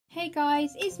Hey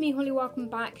guys, it's me Holly, welcome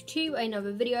back to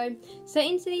another video. So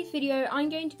in today's video I'm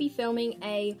going to be filming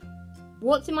a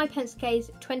What's in My Pencil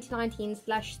Case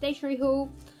 2019/stationery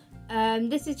haul.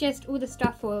 This is just all the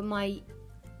stuff for my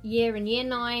year and year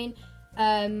 9.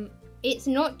 It's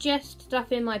not just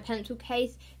stuff in my pencil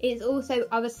case, it's also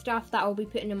other stuff that I'll be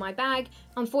putting in my bag.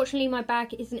 Unfortunately my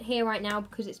bag isn't here right now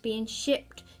because it's being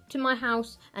shipped to my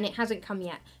house and it hasn't come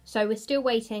yet. So we're still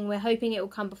waiting, we're hoping it will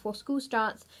come before school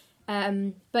starts.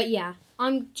 But yeah,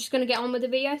 I'm just going to get on with the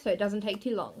video so it doesn't take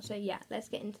too long. So yeah, let's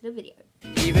get into the video.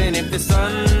 Even if the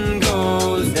sun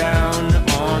goes down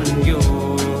on you,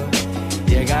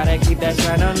 you gotta keep that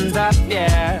shine on top,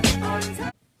 yeah.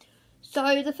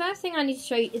 So the first thing I need to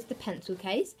show you is the pencil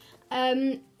case.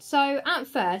 So at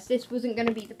first, this wasn't going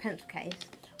to be the pencil case.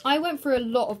 I went through a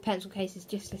lot of pencil cases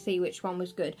just to see which one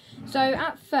was good. So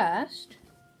at first,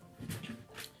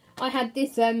 I had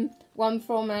this one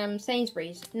from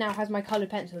Sainsbury's. Now has my coloured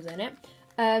pencils in it.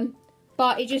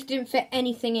 But it just didn't fit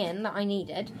anything in that I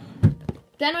needed.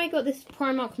 Then I got this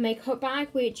Primark makeup bag,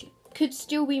 which could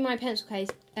still be my pencil case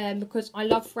because I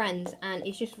love Friends and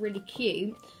it's just really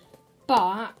cute.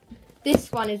 But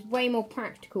this one is way more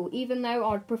practical, even though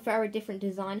I'd prefer a different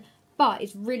design. But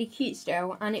it's really cute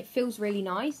still and it feels really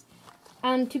nice.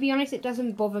 And to be honest, it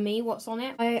doesn't bother me what's on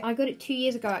it. I got it 2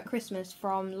 years ago at Christmas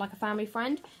from like a family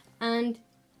friend, and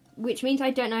which means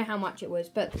I don't know how much it was,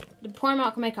 but the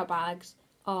Primark makeup bags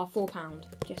are £4,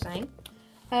 just saying.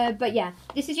 But yeah,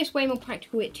 this is just way more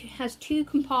practical. It has 2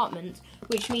 compartments,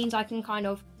 which means I can kind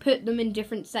of put them in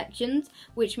different sections,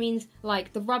 which means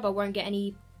like the rubber won't get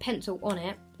any pencil on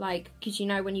it, like, because you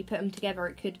know when you put them together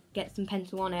it could get some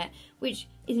pencil on it, which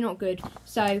is not good.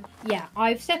 So yeah,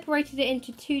 I've separated it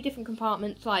into 2 different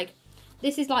compartments. Like,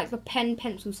 this is like the pen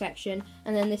pencil section,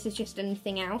 and then this is just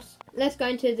anything else. Let's go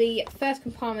into the first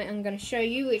compartment I'm going to show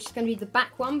you, which is going to be the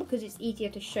back one because it's easier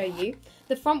to show you.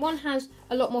 The front one has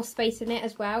a lot more space in it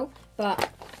as well, but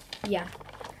yeah.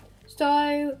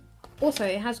 So also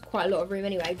it has quite a lot of room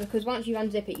anyway, because once you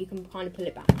unzip it you can kind of pull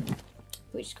it back,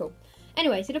 which is cool.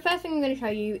 Anyway, so the first thing I'm going to show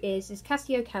you is this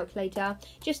Casio calculator,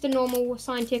 just a normal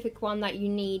scientific one that you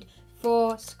need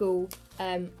for school.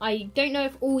 I don't know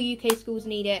if all UK schools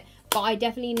need it, but I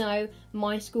definitely know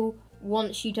my school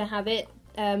wants you to have it,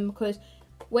 because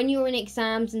when you're in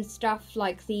exams and stuff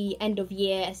like the end of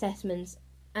year assessments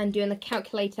and doing the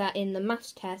calculator in the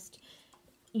maths test,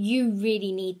 you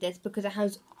really need this because it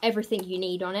has everything you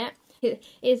need on it.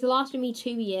 It's lasted me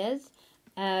 2 years.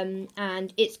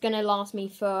 And it's going to last me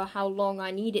for how long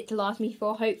I need it to last me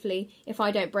for, hopefully, if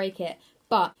I don't break it.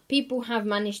 But people have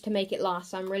managed to make it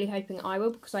last, so I'm really hoping I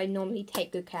will, because I normally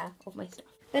take good care of my stuff.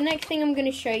 The next thing I'm going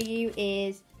to show you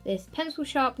is this pencil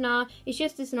sharpener. It's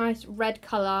just this nice red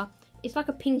colour. It's like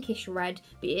a pinkish red,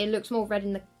 but it looks more red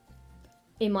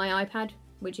in my iPad,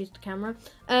 which is the camera.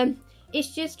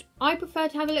 It's just, I prefer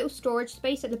to have a little storage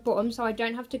space at the bottom so I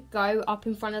don't have to go up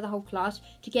in front of the whole class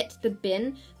to get to the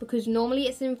bin, because normally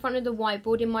it's in front of the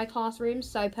whiteboard in my classroom.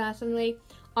 So personally,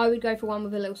 I would go for one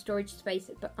with a little storage space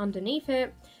underneath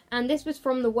it. And this was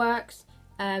from The Works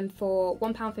for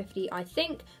 £1.50, I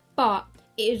think, but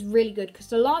it is really good because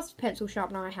the last pencil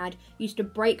sharpener I had used to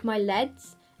break my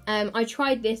leads. I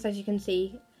tried this, as you can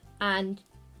see, and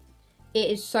it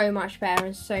is so much better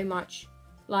and so much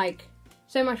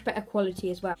better quality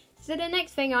as well. So the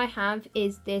next thing I have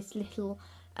is this little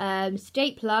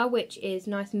stapler, which is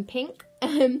nice and pink.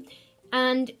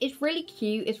 And it's really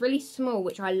cute, it's really small,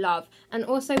 which I love. And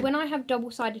also when I have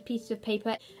double-sided pieces of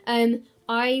paper,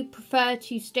 I prefer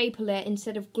to staple it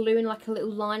instead of gluing like a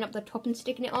little line up the top and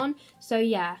sticking it on. So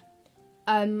yeah,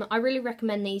 I really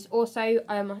recommend these. Also,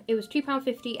 it was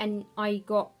 £2.50 and I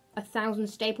got 1,000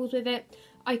 staples with it.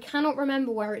 I cannot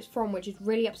remember where it's from, which is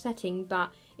really upsetting,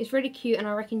 but it's really cute and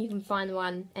I reckon you can find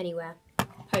one anywhere,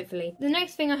 hopefully. The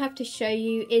next thing I have to show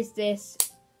you is this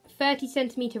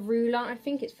 30cm ruler. I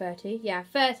think it's 30, yeah,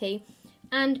 30.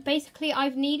 And basically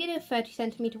I've needed a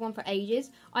 30cm one for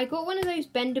ages. I got one of those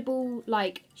bendable,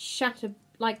 like the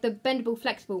bendable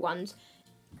flexible ones.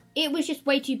 It was just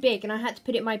way too big and I had to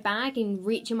put it in my bag and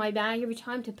reach in my bag every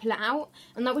time to pull it out,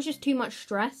 and that was just too much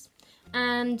stress.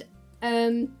 And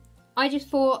I just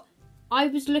thought, I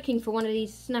was looking for one of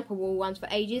these Snapper Wall ones for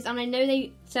ages, and I know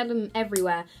they sell them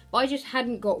everywhere, but I just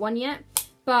hadn't got one yet.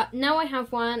 But now I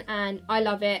have one and I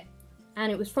love it,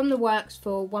 and it was from The Works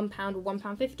for £1 or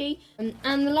 £1.50.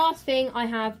 And the last thing I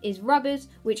have is rubbers,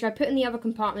 which I put in the other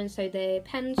compartment so the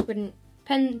pens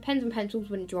and pencils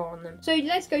wouldn't draw on them. So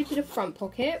let's go to the front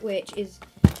pocket, which is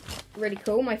really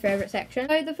cool, my favourite section.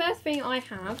 So the first thing I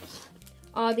have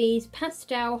are these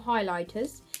pastel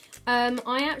highlighters.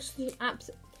 I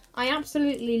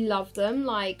absolutely love them.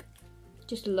 Like,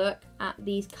 just look at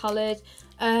these colours.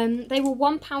 They were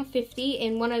 £1.50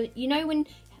 in one of, you know when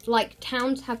like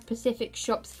towns have specific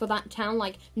shops for that town,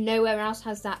 like nowhere else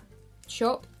has that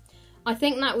shop. I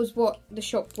think that was what the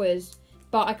shop was,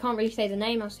 but I can't really say the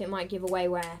name, else it might give away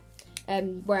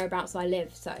whereabouts I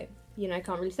live, so you know, I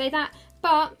can't really say that.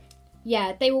 But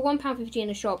yeah, they were £1.50 in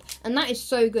a shop, and that is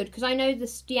so good because I know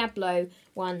the Diablo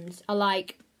ones are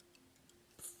like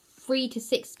 £3 to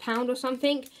 £6 or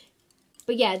something.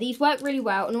 But yeah, these work really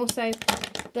well, and also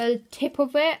the tip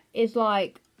of it is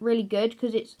like really good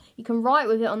because you can write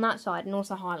with it on that side and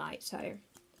also highlight. So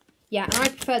yeah, and I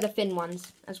prefer the thin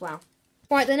ones as well.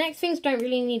 Right, the next things don't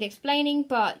really need explaining,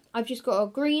 but I've just got a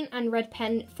green and red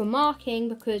pen for marking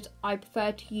because I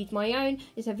prefer to use my own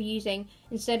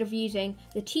instead of using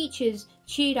the teacher's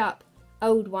chewed up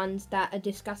old ones that are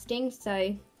disgusting.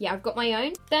 So yeah, I've got my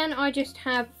own. Then I just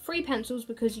have 3 pencils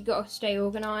because you got to stay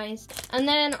organised. And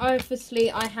then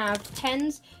obviously I have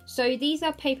pens. So these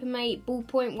are Papermate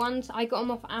ballpoint ones. I got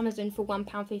them off Amazon for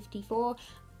 £1.54.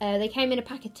 They came in a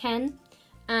pack of 10,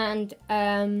 and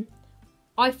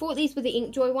I thought these were the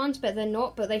Inkjoy ones, but they're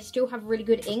not, but they still have really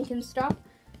good ink and stuff.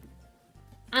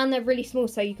 And they're really small,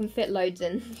 so you can fit loads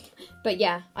in. But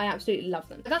yeah, I absolutely love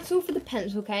them. That's all for the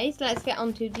pencil case. Let's get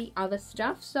on to the other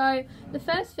stuff. So the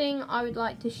first thing I would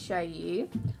like to show you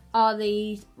are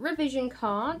these revision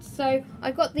cards. So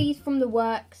I got these from the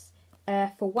Works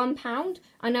for £1.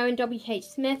 I know in WH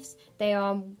Smith's they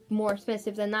are more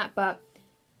expensive than that, but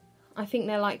I think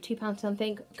they're like £2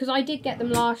 something. Because I did get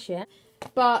them last year,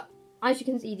 but as you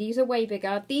can see, these are way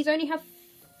bigger. These only have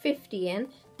 50 in.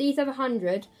 These have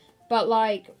 100. But,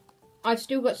 like, I've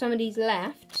still got some of these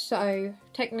left. So,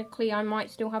 technically, I might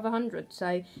still have 100.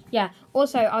 So, yeah.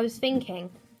 Also, I was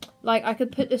thinking, like, I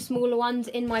could put the smaller ones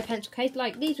in my pencil case.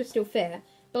 Like, these would still fit.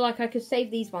 But, like, I could save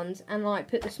these ones and, like,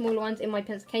 put the smaller ones in my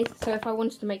pencil case. So, if I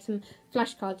wanted to make some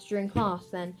flashcards during class,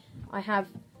 then I have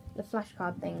the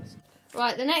flashcard things.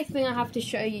 Right, the next thing I have to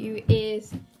show you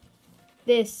is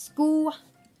this school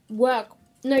work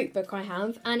notebook I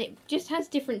have, and it just has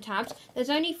different tabs. There's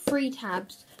only 3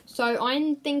 tabs, so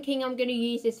I'm thinking I'm going to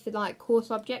use this for like core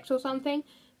subjects or something,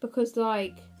 because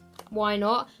like why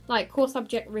not, like core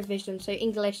subject revision, so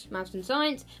English, Maths and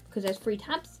Science, because there's 3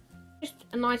 tabs. Just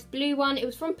a nice blue one. It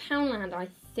was from Poundland, I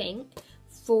think,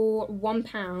 for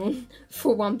 £1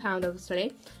 for £1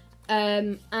 obviously.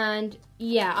 And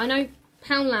yeah, I know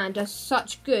Poundland does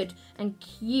such good and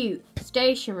cute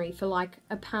stationery for like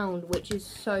 £1, which is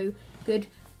so good.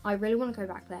 I really want to go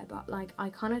back there, but like I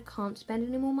kind of can't spend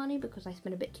any more money because I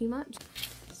spend a bit too much.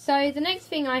 So the next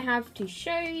thing I have to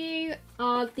show you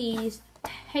are these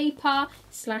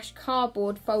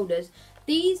paper/cardboard folders.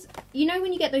 These, you know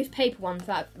when you get those paper ones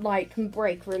that like can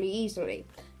break really easily,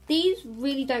 these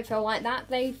really don't feel like that.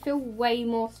 They feel way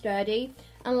more sturdy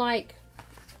and like,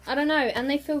 I don't know, and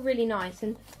they feel really nice.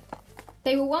 And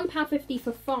they were £1.50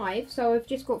 for 5, so I've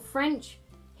just got French,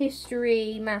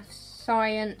 History, Maths,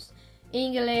 Science,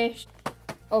 English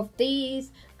of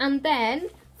these. And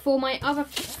then for my other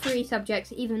 3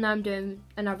 subjects, even though I'm doing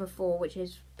another 4, which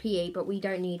is PE, but we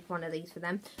don't need one of these for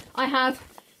them, I have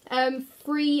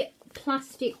 3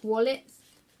 plastic wallets.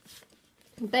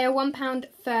 They are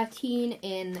 £1.13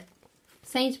 in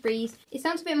Sainsbury's. It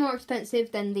sounds a bit more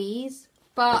expensive than these,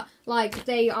 but like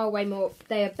they are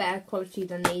better quality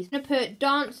than these. I'm going to put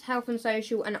Dance, Health and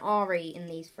Social and RE in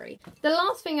these 3. The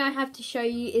last thing I have to show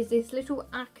you is this little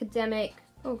academic,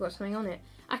 oh, got something on it,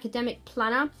 academic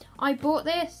planner. I bought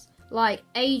this like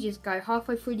ages ago,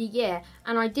 halfway through the year,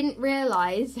 and I didn't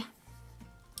realise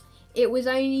it was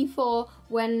only for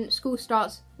when school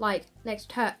starts, like next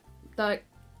term, like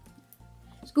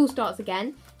school starts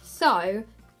again. So,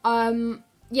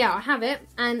 yeah, I have it,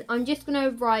 and I'm just going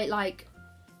to write like,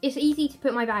 it's easy to put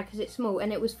in my bag because it's small,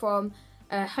 and it was from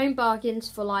Home Bargains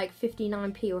for like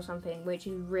 59p or something, which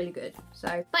is really good.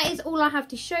 So that is all I have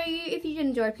to show you. If you did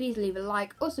enjoy, please leave a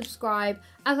like or subscribe.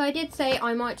 As I did say,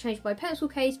 I might change my pencil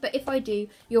case, but if I do,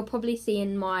 you'll probably see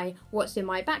in my what's in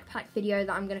my backpack video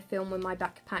that I'm going to film when my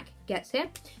backpack gets here.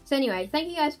 So anyway, thank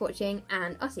you guys for watching,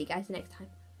 and I'll see you guys next time.